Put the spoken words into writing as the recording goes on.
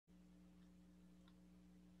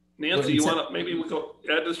Nancy, you want to, maybe we go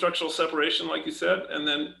add the structural separation, like you said, and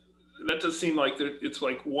then that does seem like it's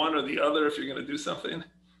like one or the other if you're going to do something.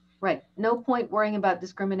 Right. No point worrying about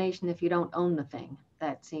discrimination if you don't own the thing.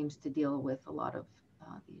 That seems to deal with a lot of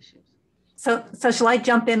the issues. So shall I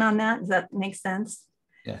jump in on that? Does that make sense?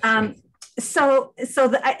 Yes. I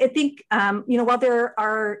think, while there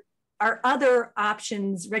are other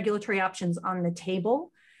options, regulatory options on the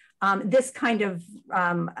table, this kind of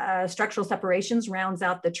structural separations rounds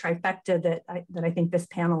out the trifecta that I think this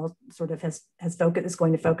panel sort of is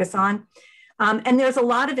going to focus on. And there's a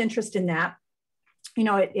lot of interest in that.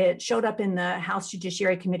 It showed up in the House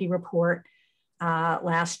Judiciary Committee report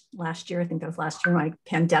last year. I think that was last year. My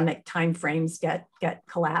pandemic timeframes get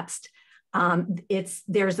collapsed.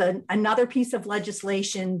 There's another piece of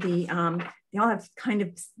legislation. They all have kind of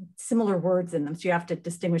similar words in them, so you have to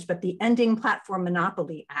distinguish. But the Ending Platform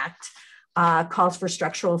Monopoly Act calls for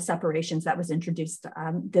structural separations. That was introduced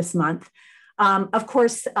this month. Of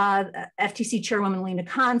course, FTC Chairwoman Lena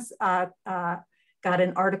Khan's got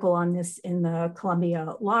an article on this in the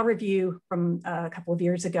Columbia Law Review from a couple of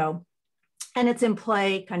years ago, and it's in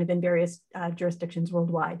play kind of in various jurisdictions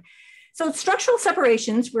worldwide. So it's structural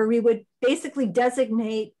separations where we would basically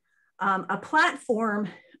designate a platform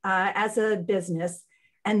as a business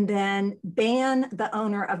and then ban the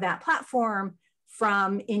owner of that platform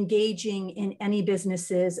from engaging in any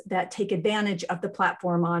businesses that take advantage of the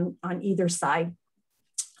platform on either side.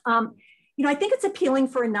 I think it's appealing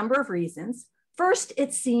for a number of reasons. First,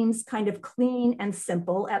 it seems kind of clean and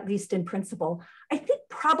simple, at least in principle. I think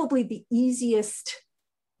probably the easiest,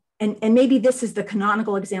 and maybe this is the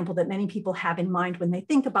canonical example that many people have in mind when they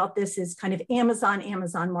think about this, is kind of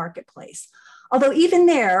Amazon Marketplace. Although even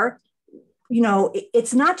there,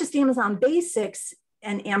 it's not just Amazon Basics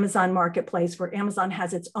and Amazon Marketplace, where Amazon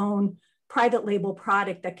has its own private label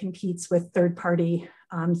product that competes with third-party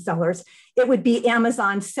sellers. It would be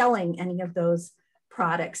Amazon selling any of those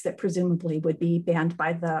products that presumably would be banned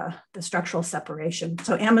by the structural separation.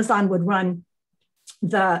 So Amazon would run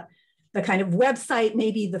the kind of website,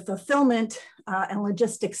 maybe the fulfillment and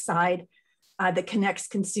logistics side that connects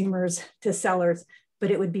consumers to sellers,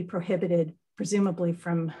 but it would be prohibited presumably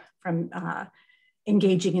from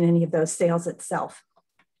engaging in any of those sales itself.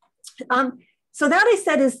 So that, I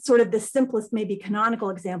said, is sort of the simplest, maybe canonical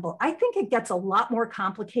example. I think it gets a lot more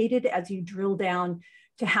complicated as you drill down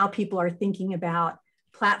to how people are thinking about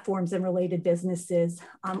platforms and related businesses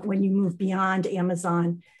when you move beyond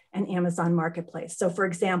Amazon and Amazon Marketplace. So for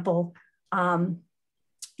example,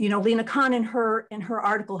 Lena Khan in her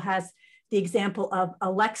article has the example of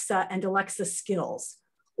Alexa and Alexa Skills,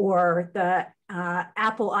 or the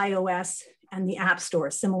Apple iOS and the App Store,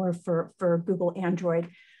 similar for Google Android.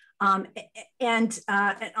 And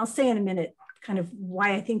I'll say in a minute kind of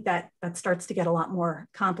why I think that starts to get a lot more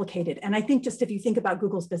complicated. And I think just if you think about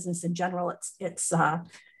Google's business in general, it's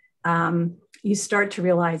you start to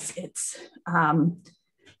realize it's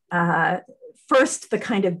first the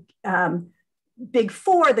kind of big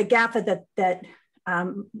four, the GAFA that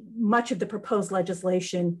much of the proposed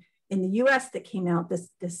legislation in the U.S. that came out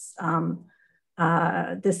this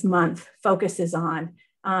month focuses on.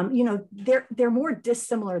 They're more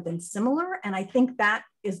dissimilar than similar, and I think that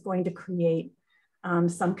is going to create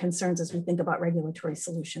some concerns as we think about regulatory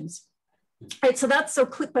solutions. All right, so that's so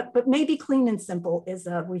clear, but maybe clean and simple is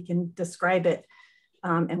we can describe it,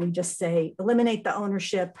 and we just say eliminate the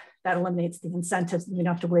ownership. That eliminates the incentives, and we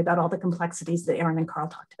don't have to worry about all the complexities that Aaron and Carl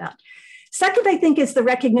talked about. Second, I think, is the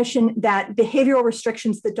recognition that behavioral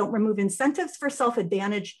restrictions that don't remove incentives for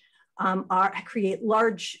self-advantage create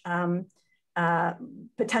large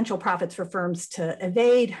potential profits for firms to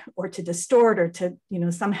evade or to distort or to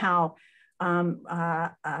somehow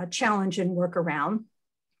challenge and work around.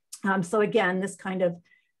 So again, this kind of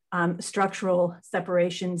structural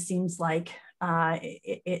separation seems like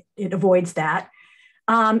it avoids that.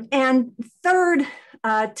 And third,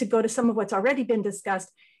 to go to some of what's already been discussed,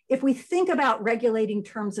 if we think about regulating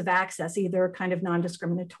terms of access, either kind of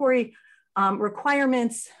non-discriminatory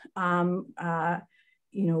requirements,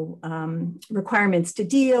 requirements to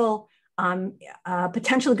deal,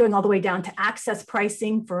 potentially going all the way down to access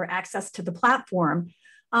pricing for access to the platform.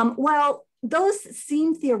 While those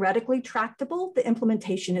seem theoretically tractable, the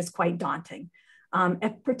implementation is quite daunting.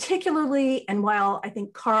 Particularly, and while I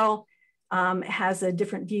think Carl has a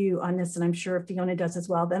different view on this, and I'm sure Fiona does as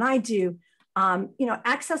well than I do,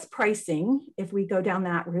 access pricing, if we go down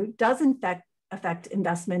that route, does in fact affect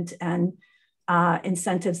investment and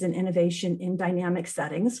incentives and innovation in dynamic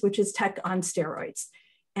settings, which is tech on steroids.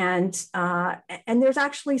 And there's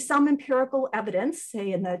actually some empirical evidence,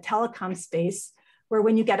 say in the telecom space, where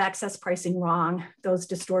when you get access pricing wrong, those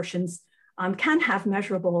distortions can have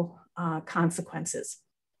measurable consequences.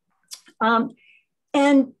 And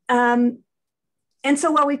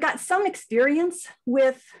so while we've got some experience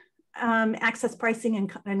with access pricing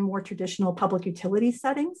in more traditional public utility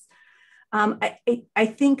settings, I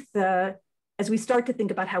think as we start to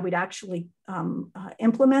think about how we'd actually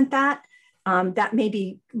implement that, that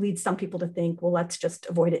maybe leads some people to think, well, let's just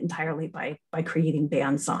avoid it entirely by creating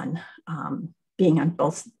bans on being on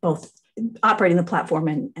both operating the platform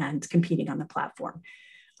and competing on the platform.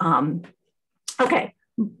 Okay,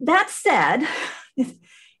 that said,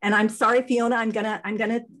 and I'm sorry, Fiona, I'm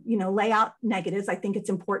gonna lay out negatives. I think it's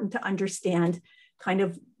important to understand kind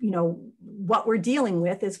of what we're dealing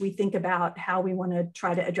with as we think about how we want to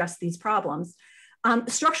try to address these problems.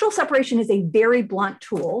 Structural separation is a very blunt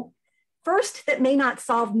tool. First, that may not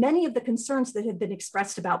solve many of the concerns that have been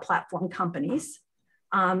expressed about platform companies.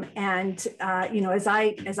 As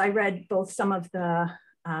I read both some of the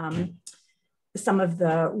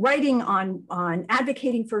writing on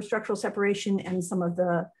advocating for structural separation and some of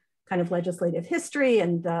the kind of legislative history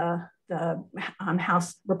and the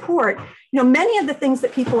House report, many of the things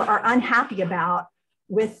that people are unhappy about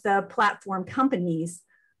with the platform companies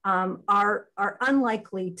are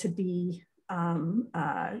unlikely to be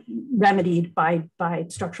remedied by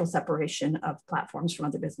structural separation of platforms from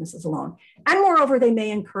other businesses alone. And moreover, they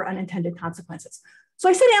may incur unintended consequences. So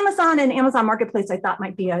I said Amazon and Amazon Marketplace I thought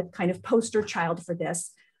might be a kind of poster child for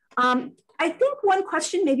this. I think one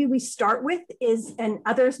question maybe we start with is, and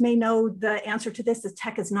others may know the answer to this, as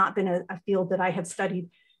tech has not been a field that I have studied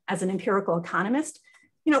as an empirical economist.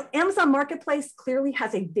 Amazon Marketplace clearly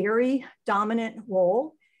has a very dominant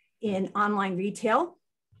role in online retail.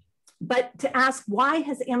 But to ask why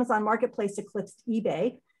has Amazon Marketplace eclipsed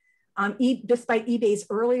eBay, despite eBay's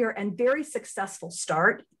earlier and very successful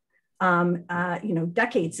start,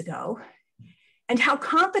 decades ago, and how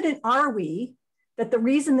confident are we that the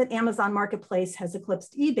reason that Amazon Marketplace has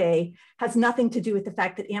eclipsed eBay has nothing to do with the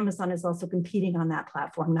fact that Amazon is also competing on that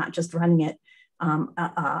platform, not just running it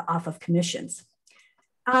off of commissions.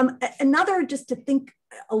 Another, just to think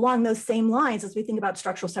along those same lines as we think about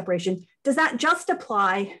structural separation, does that just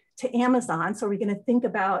apply to Amazon? So are we going to think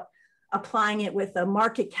about applying it with a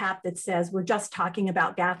market cap that says we're just talking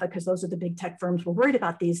about GAFA because those are the big tech firms we're worried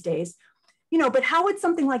about these days? But how would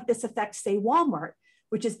something like this affect, say, Walmart,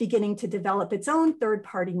 which is beginning to develop its own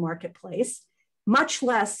third-party marketplace, much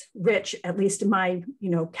less rich, at least in my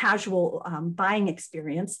casual buying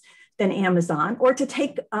experience, than Amazon, or to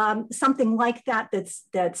take something like that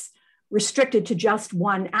that's restricted to just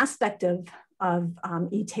one aspect of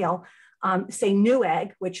e-tail, say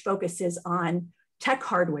Newegg, which focuses on tech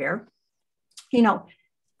hardware. If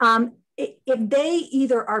they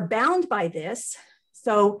either are bound by this,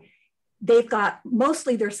 so they've got,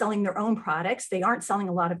 mostly they're selling their own products, they aren't selling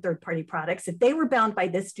a lot of third-party products. If they were bound by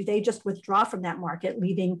this, do they just withdraw from that market,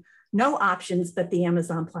 leaving no options but the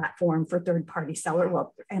Amazon platform for third-party seller,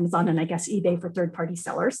 well, Amazon and I guess eBay for third-party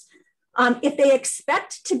sellers? If they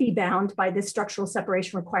expect to be bound by this structural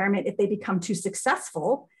separation requirement, if they become too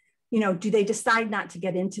successful, do they decide not to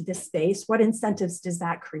get into this space? What incentives does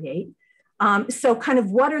that create? So kind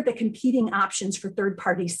of what are the competing options for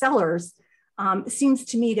third-party sellers seems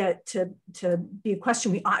to me to be a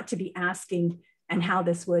question we ought to be asking, and how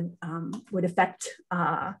this would affect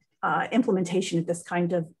implementation of this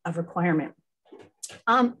kind of requirement.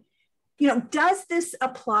 Does this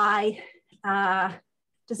apply,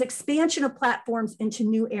 does expansion of platforms into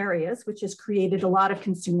new areas, which has created a lot of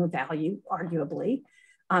consumer value, arguably,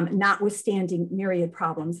 notwithstanding myriad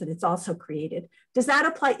problems that it's also created, does that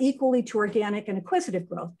apply equally to organic and acquisitive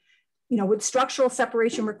growth? With structural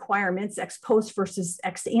separation requirements, ex post versus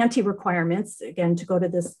ex ante requirements, again, to go to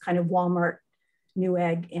this kind of Walmart,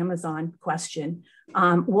 Newegg, Amazon question,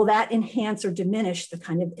 will that enhance or diminish the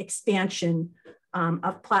kind of expansion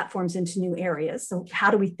of platforms into new areas? So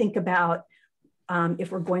how do we think about,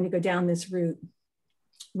 if we're going to go down this route,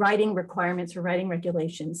 writing requirements or writing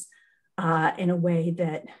regulations in a way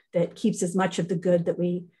that keeps as much of the good that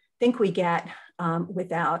we think we get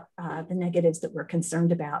without the negatives that we're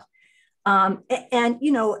concerned about?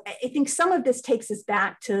 I think some of this takes us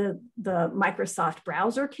back to the Microsoft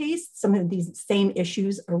browser case. Some of these same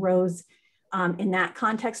issues arose in that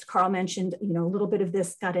context. Carl mentioned, a little bit of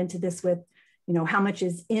this, got into this with, how much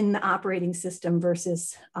is in the operating system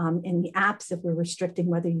versus in the apps, if we're restricting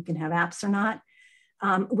whether you can have apps or not,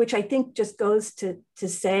 which I think just goes to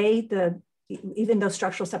say even though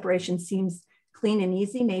structural separation seems clean and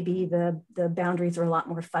easy, maybe the boundaries are a lot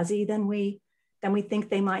more fuzzy than we think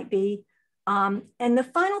they might be. And the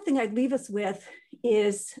final thing I'd leave us with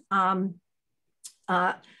is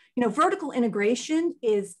Vertical integration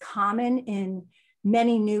is common in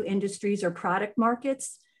many new industries or product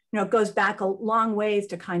markets. It goes back a long ways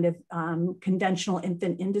to kind of conventional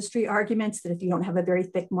infant industry arguments that if you don't have a very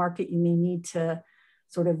thick market, you may need to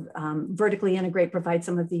sort of vertically integrate, provide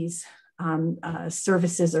some of these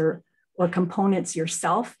services or components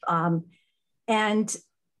yourself.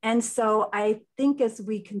 And so I think as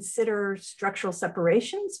we consider structural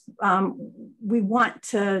separations, we want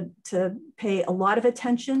to pay a lot of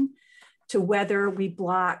attention to whether we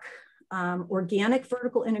block organic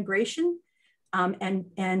vertical integration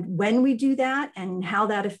and when we do that and how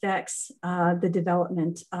that affects the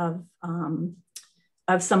development of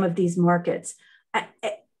some of these markets.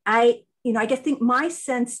 I think my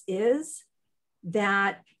sense is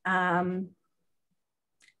that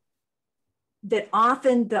that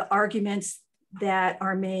often the arguments that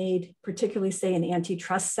are made, particularly say in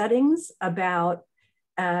antitrust settings, about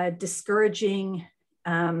discouraging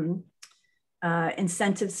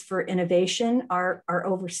incentives for innovation are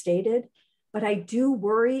overstated. But I do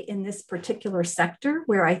worry in this particular sector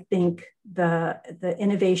where I think the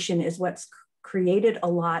innovation is what's created a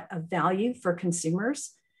lot of value for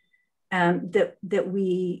consumers, that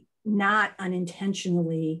we not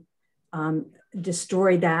unintentionally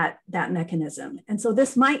destroy that mechanism. And so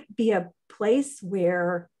this might be a place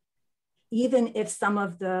where even if some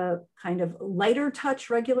of the kind of lighter touch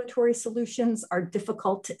regulatory solutions are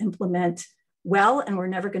difficult to implement well, and we're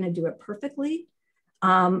never going to do it perfectly,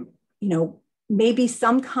 maybe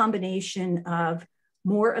some combination of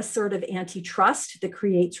more assertive antitrust that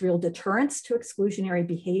creates real deterrence to exclusionary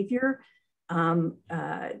behavior,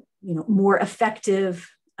 more effective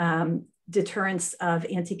deterrence of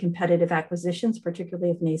anti-competitive acquisitions,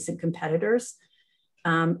 particularly of nascent competitors,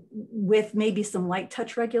 with maybe some light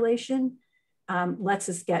touch regulation, lets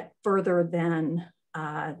us get further than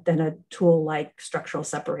a tool like structural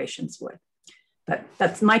separations would. But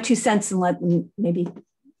that's my 2 cents, and let me maybe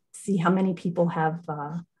see how many people have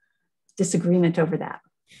disagreement over that.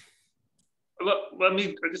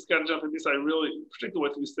 I just got to jump in this. I really, particularly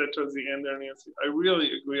what you said towards the end there, Nancy, I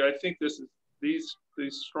really agree. I think these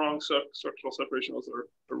strong structural separations are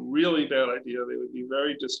a really bad idea. They would be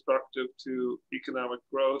very destructive to economic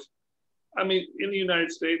growth. I mean, in the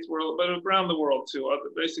United States, but around the world too.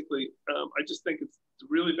 Basically, I just think it's a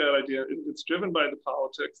really bad idea. It's driven by the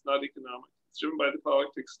politics, not economics. It's driven by the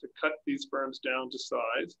politics to cut these firms down to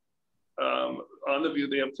size, on the view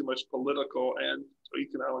they have too much political and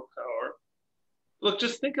economic power. Look,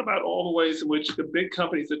 just think about all the ways in which the big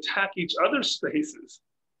companies attack each other's spaces,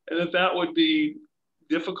 and that would be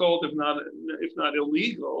difficult, if not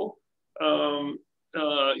illegal.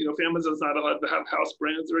 If Amazon's not allowed to have house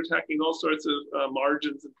brands, they're attacking all sorts of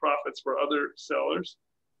margins and profits for other sellers.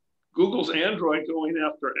 Google's Android going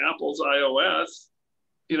after Apple's iOS.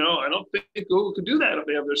 I don't think Google could do that if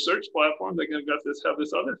they have their search platform. They're going to have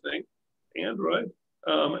this other thing, Android.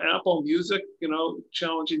 Apple Music,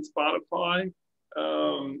 challenging Spotify.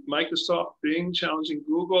 Microsoft Bing challenging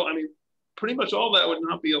Google. I mean, pretty much all that would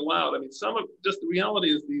not be allowed. I mean, just the reality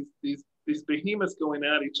is these behemoths going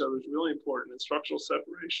at each other is really important, and structural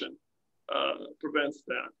separation prevents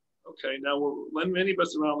that. Okay, now many of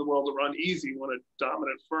us around the world are uneasy when a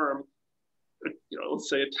dominant firm, let's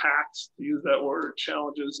say attacks, to use that word, or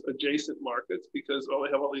challenges adjacent markets because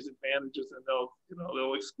they have all these advantages and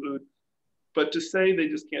they'll exclude. But to say they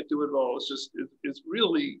just can't do it at all is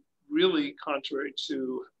really, really contrary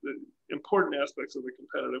to the important aspects of the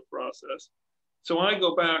competitive process. So when I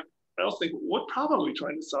go back, I also think, what problem are we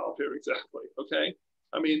trying to solve here exactly? Okay,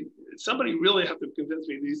 I mean, somebody really have to convince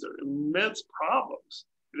me these are immense problems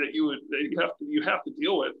that you have to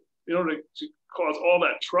deal with in order to cause all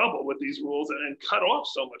that trouble with these rules and cut off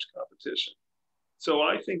so much competition. So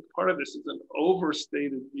I think part of this is an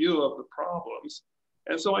overstated view of the problems.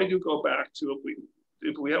 And so I do go back to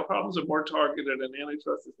if we have problems of more targeted and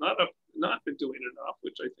antitrust has not been doing enough,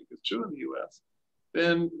 which I think is true in the US,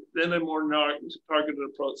 then a more targeted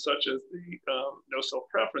approach such as the no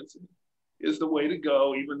self-preferencing is the way to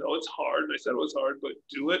go, even though it's hard. And I said it was hard, but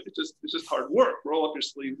do it. It's just hard work. Roll up your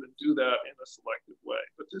sleeves and do that in a selective way.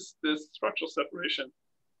 But this structural separation,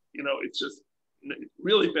 it's just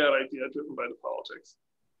really bad idea driven by the politics.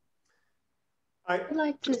 I'd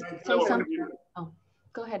like to say something. Oh,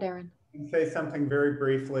 go ahead, Aaron. Say something very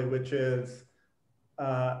briefly, which is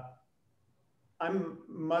I'm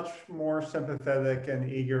much more sympathetic and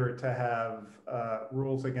eager to have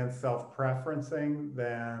rules against self-preferencing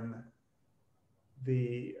than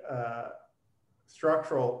the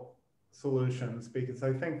structural solutions, because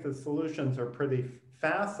I think the solutions are pretty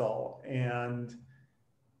facile. And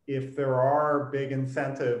if there are big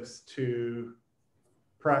incentives to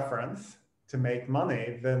preference to make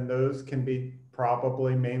money, then those can be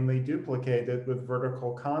probably mainly duplicated with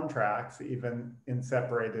vertical contracts, even in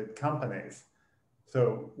separated companies.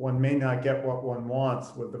 So one may not get what one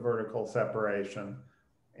wants with the vertical separation.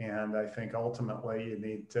 And I think ultimately you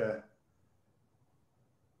need to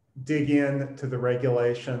dig into the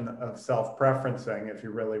regulation of self-preferencing if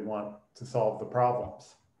you really want to solve the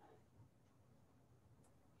problems.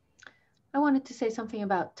 I wanted to say something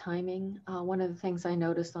about timing. One of the things I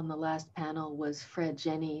noticed on the last panel was Fred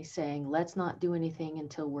Jenny saying, let's not do anything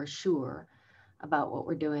until we're sure about what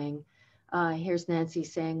we're doing. Here's Nancy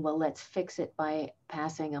saying, well, let's fix it by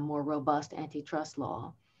passing a more robust antitrust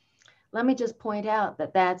law. Let me just point out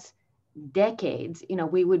that that's decades,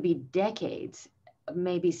 we would be decades,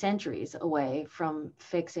 maybe centuries away from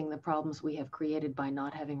fixing the problems we have created by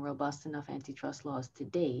not having robust enough antitrust laws to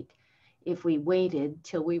date. If we waited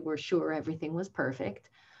till we were sure everything was perfect,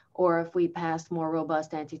 or if we passed more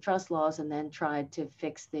robust antitrust laws and then tried to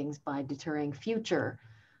fix things by deterring future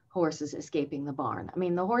horses escaping the barn. I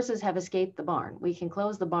mean, the horses have escaped the barn. We can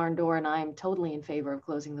close the barn door, and I'm totally in favor of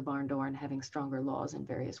closing the barn door and having stronger laws in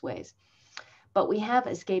various ways. But we have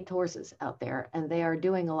escaped horses out there, and they are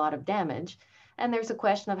doing a lot of damage. And there's a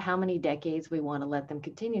question of how many decades we want to let them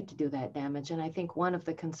continue to do that damage. And I think one of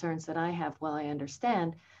the concerns that I have, while I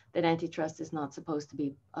understand that antitrust is not supposed to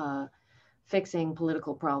be fixing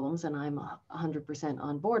political problems, and I'm 100%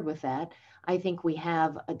 on board with that, I think we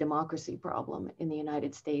have a democracy problem in the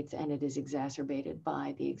United States, and it is exacerbated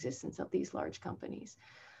by the existence of these large companies.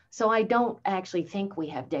 So I don't actually think we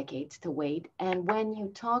have decades to wait. And when you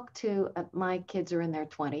talk to, my kids are in their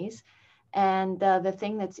 20s, and the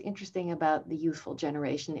thing that's interesting about the youthful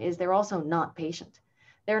generation is they're also not patient.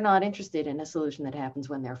 They're not interested in a solution that happens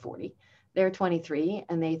when they're 40. They're 23,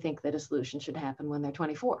 and they think that a solution should happen when they're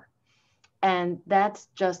 24. And that's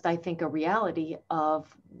just, I think, a reality of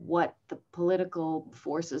what the political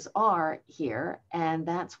forces are here. And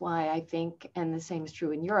that's why I think, and the same is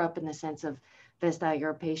true in Europe, in the sense of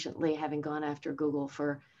Vestager patiently having gone after Google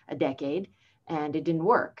for a decade, and it didn't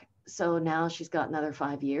work. So now she's got another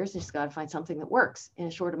 5 years, and she's got to find something that works in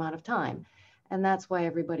a short amount of time. And that's why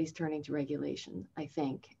everybody's turning to regulation, I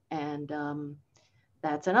think. And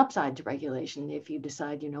that's an upside to regulation. If you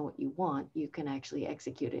decide you know what you want, you can actually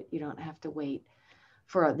execute it. You don't have to wait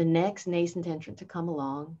for the next nascent entrant to come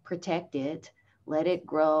along, protect it, let it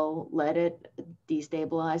grow, let it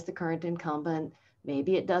destabilize the current incumbent.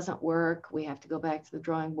 Maybe it doesn't work. We have to go back to the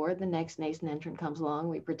drawing board. The next nascent entrant comes along,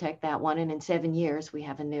 we protect that one, and in 7 years, we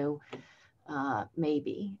have a new,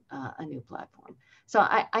 maybe a new platform. So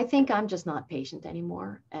I think I'm just not patient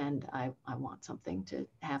anymore, and I want something to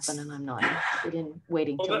happen, and I'm not interested in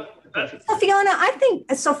waiting till the perfect time. So Fiona, I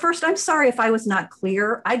think, so first, I'm sorry if I was not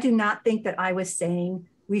clear. I do not think that I was saying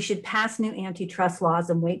we should pass new antitrust laws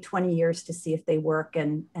and wait 20 years to see if they work,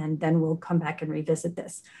 and then we'll come back and revisit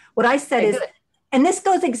this. What I said is, and this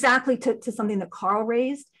goes exactly to something that Carl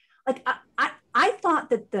raised, like I thought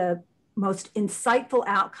that the most insightful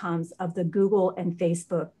outcomes of the Google and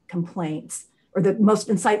Facebook complaints, or the most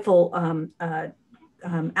insightful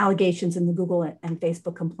allegations in the Google and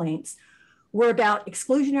Facebook complaints, were about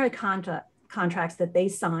exclusionary contracts that they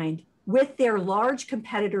signed with their large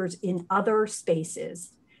competitors in other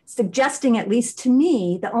spaces, suggesting, at least to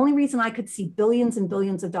me, the only reason I could see billions and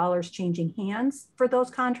billions of dollars changing hands for those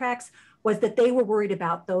contracts was that they were worried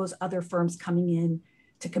about those other firms coming in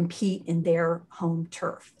to compete in their home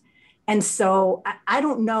turf. And so I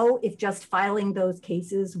don't know if just filing those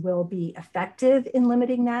cases will be effective in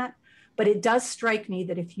limiting that, but it does strike me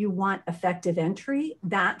that if you want effective entry,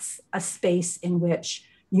 that's a space in which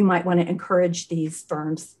you might want to encourage these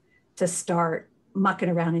firms to start mucking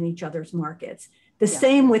around in each other's markets. The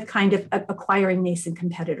same with kind of acquiring nascent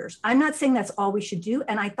competitors. I'm not saying that's all we should do.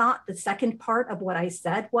 And I thought the second part of what I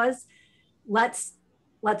said was, let's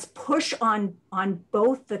push on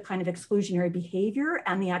both the kind of exclusionary behavior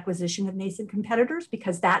and the acquisition of nascent competitors,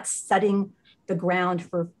 because that's setting the ground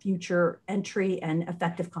for future entry and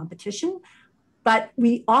effective competition. But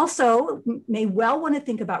we also may well want to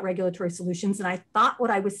think about regulatory solutions. And I thought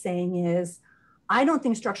what I was saying is, I don't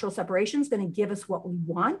think structural separation is going to give us what we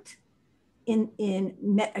want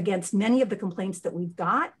against many of the complaints that we've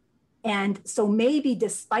got. And so maybe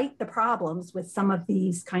despite the problems with some of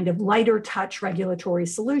these kind of lighter touch regulatory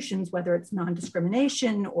solutions, whether it's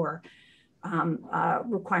non-discrimination or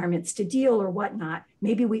requirements to deal or whatnot,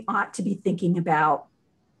 maybe we ought to be thinking about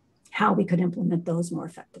how we could implement those more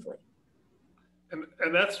effectively.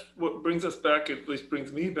 And that's what brings us back, at least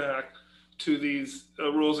brings me back, to these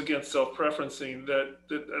rules against self-preferencing,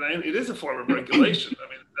 and it is a form of regulation. I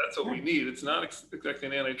mean, that's what we need. It's not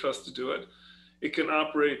expecting antitrust to do it. It can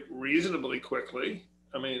operate reasonably quickly.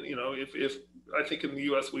 I mean, you know, if I think in the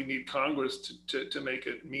US we need Congress to make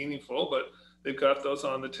it meaningful, but they've got those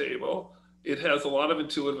on the table. It has a lot of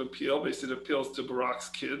intuitive appeal. Basically, it appeals to Barack's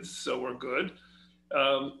kids, so we're good.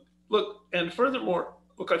 Look, and furthermore,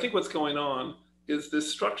 look, I think what's going on is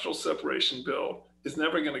this structural separation bill is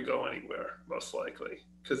never going to go anywhere, most likely,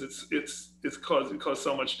 because it caused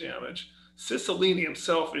so much damage. Cicilline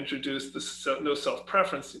himself introduced the no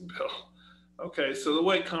self-preferencing bill. Okay, so the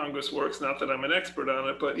way Congress works, not that I'm an expert on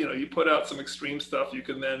it, but you know, you put out some extreme stuff you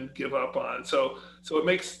can then give up on. So it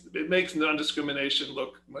makes non-discrimination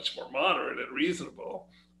look much more moderate and reasonable.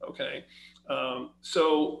 Okay,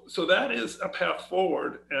 so that is a path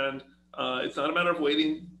forward, and it's not a matter of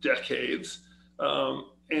waiting decades.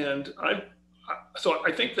 And so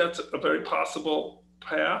I think that's a very possible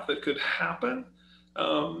path that could happen,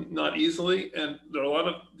 not easily. And there are a lot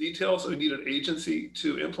of details. We need an agency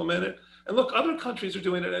to implement it. And look, other countries are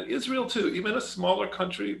doing it, and Israel too. Even a smaller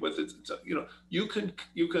country with its, you know, you can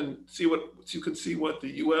see what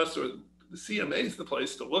the U.S. or the CMA is the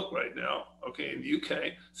place to look right now. Okay, in the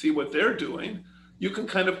UK, see what they're doing. You can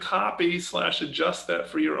kind of copy / adjust that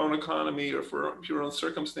for your own economy or for your own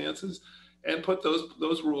circumstances, and put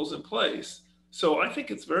those rules in place. So I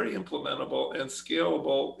think it's very implementable and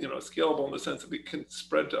scalable. You know, scalable in the sense that it can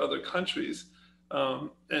spread to other countries.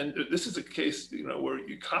 And this is a case, you know, where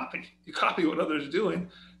you copy what others are doing,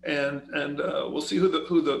 and we'll see who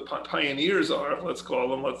the pioneers are, let's call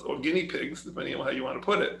them, or guinea pigs, depending on how you want to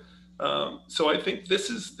put it. So I think this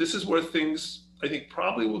is where things, I think,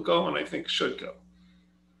 probably will go, and I think should go.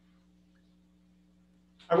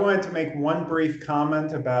 I wanted to make one brief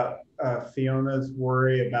comment about Fiona's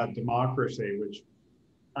worry about democracy, which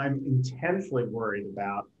I'm intensely worried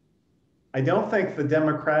about. I don't think the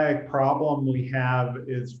democratic problem we have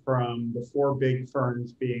is from the 4 big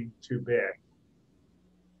firms being too big.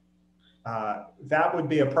 That would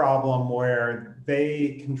be a problem where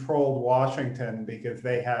they controlled Washington because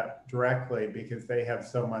they have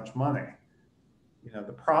so much money. You know,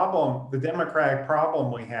 the democratic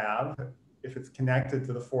problem we have, if it's connected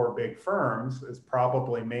to the 4 big firms, is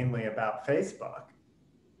probably mainly about Facebook.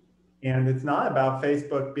 And it's not about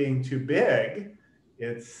Facebook being too big,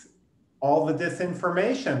 it's all the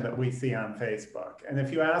disinformation that we see on Facebook. And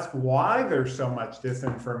if you ask why there's so much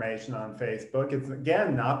disinformation on Facebook, it's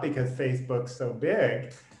again, not because Facebook's so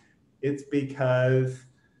big, it's because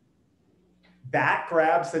that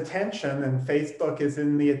grabs attention, and Facebook is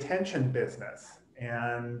in the attention business.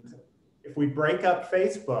 And if we break up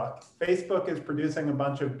Facebook, Facebook is producing a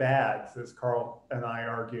bunch of bads, as Carl and I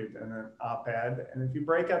argued in an op-ed. And if you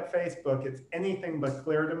break up Facebook, it's anything but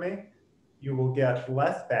clear to me you will get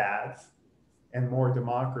less bads and more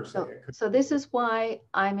democracy. So this is why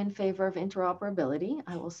I'm in favor of interoperability.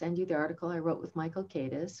 I will send you the article I wrote with Michael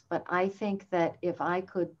Kades, but I think that if I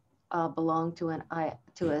could belong to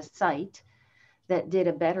a site that did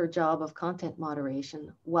a better job of content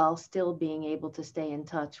moderation while still being able to stay in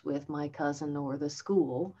touch with my cousin or the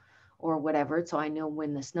school or whatever, so I know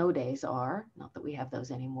when the snow days are, not that we have those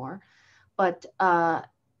anymore, but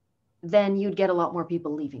then you'd get a lot more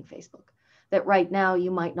people leaving Facebook. That right now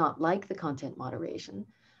you might not like the content moderation.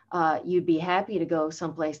 You'd be happy to go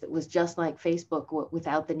someplace that was just like Facebook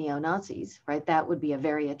without the neo-Nazis, right? That would be a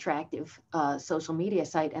very attractive social media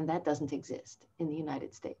site, and that doesn't exist in the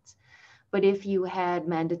United States. But if you had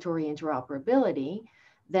mandatory interoperability,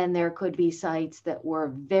 then there could be sites that were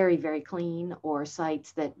very, very clean, or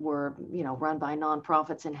sites that were, you know, run by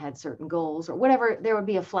nonprofits and had certain goals or whatever. There would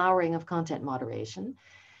be a flowering of content moderation,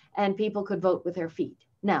 and people could vote with their feet.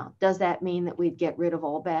 Now, does that mean that we'd get rid of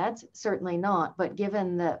all bads? Certainly not. But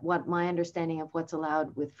given what my understanding of what's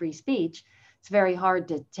allowed with free speech, it's very hard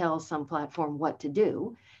to tell some platform what to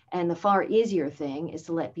do. And the far easier thing is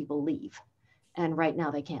to let people leave. And right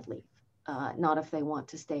now they can't leave, not if they want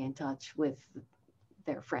to stay in touch with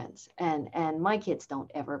their friends. And my kids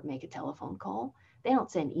don't ever make a telephone call. They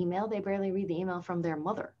don't send email. They barely read the email from their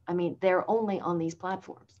mother. I mean, they're only on these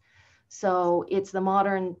platforms. So it's the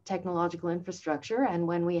modern technological infrastructure. And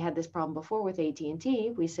when we had this problem before with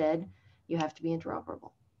AT&T, we said, you have to be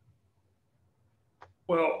interoperable.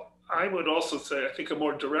 Well, I would also say, I think a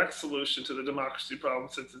more direct solution to the democracy problem,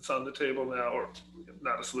 since it's on the table now, or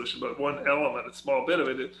not a solution, but one element, a small bit of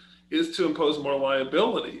it, is to impose more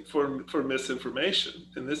liability for misinformation.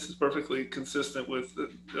 And this is perfectly consistent with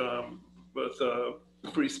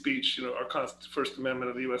free speech, you know, our First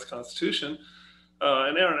Amendment of the US Constitution.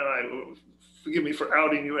 And Aaron and I, forgive me for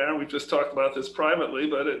outing you, Aaron, we've just talked about this privately,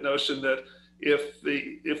 but a notion that if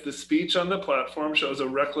the speech on the platform shows a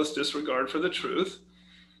reckless disregard for the truth,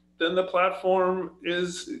 then the platform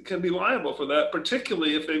can be liable for that,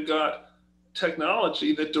 particularly if they've got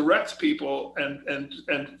technology that directs people and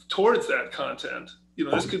towards that content. You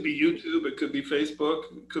know, this could be YouTube, it could be Facebook,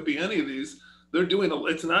 it could be any of these. They're doing,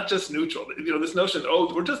 it's not just neutral. You know, this notion,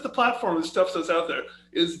 oh, we're just the platform that stuff that's out there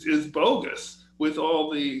is bogus with all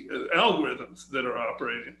the algorithms that are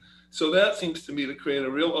operating. So that seems to me to create a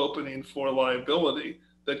real opening for liability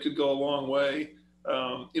that could go a long way.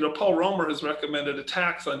 You know, Paul Romer has recommended a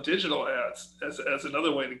tax on digital ads as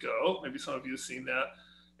another way to go. Maybe some of you have seen that.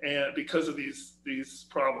 And because of these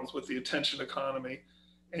problems with the attention economy.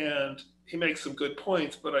 And he makes some good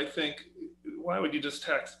points, but I think, why would you just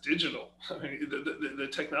tax digital? I mean, the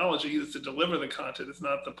technology is to deliver the content. It's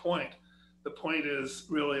not the point. The point is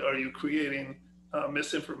really, are you creating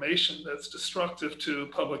misinformation that's destructive to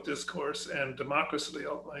public discourse and democracy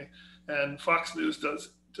ultimately? And Fox News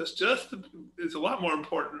is a lot more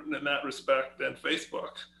important in that respect than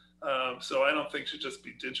Facebook. So I don't think it should just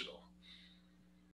be digital.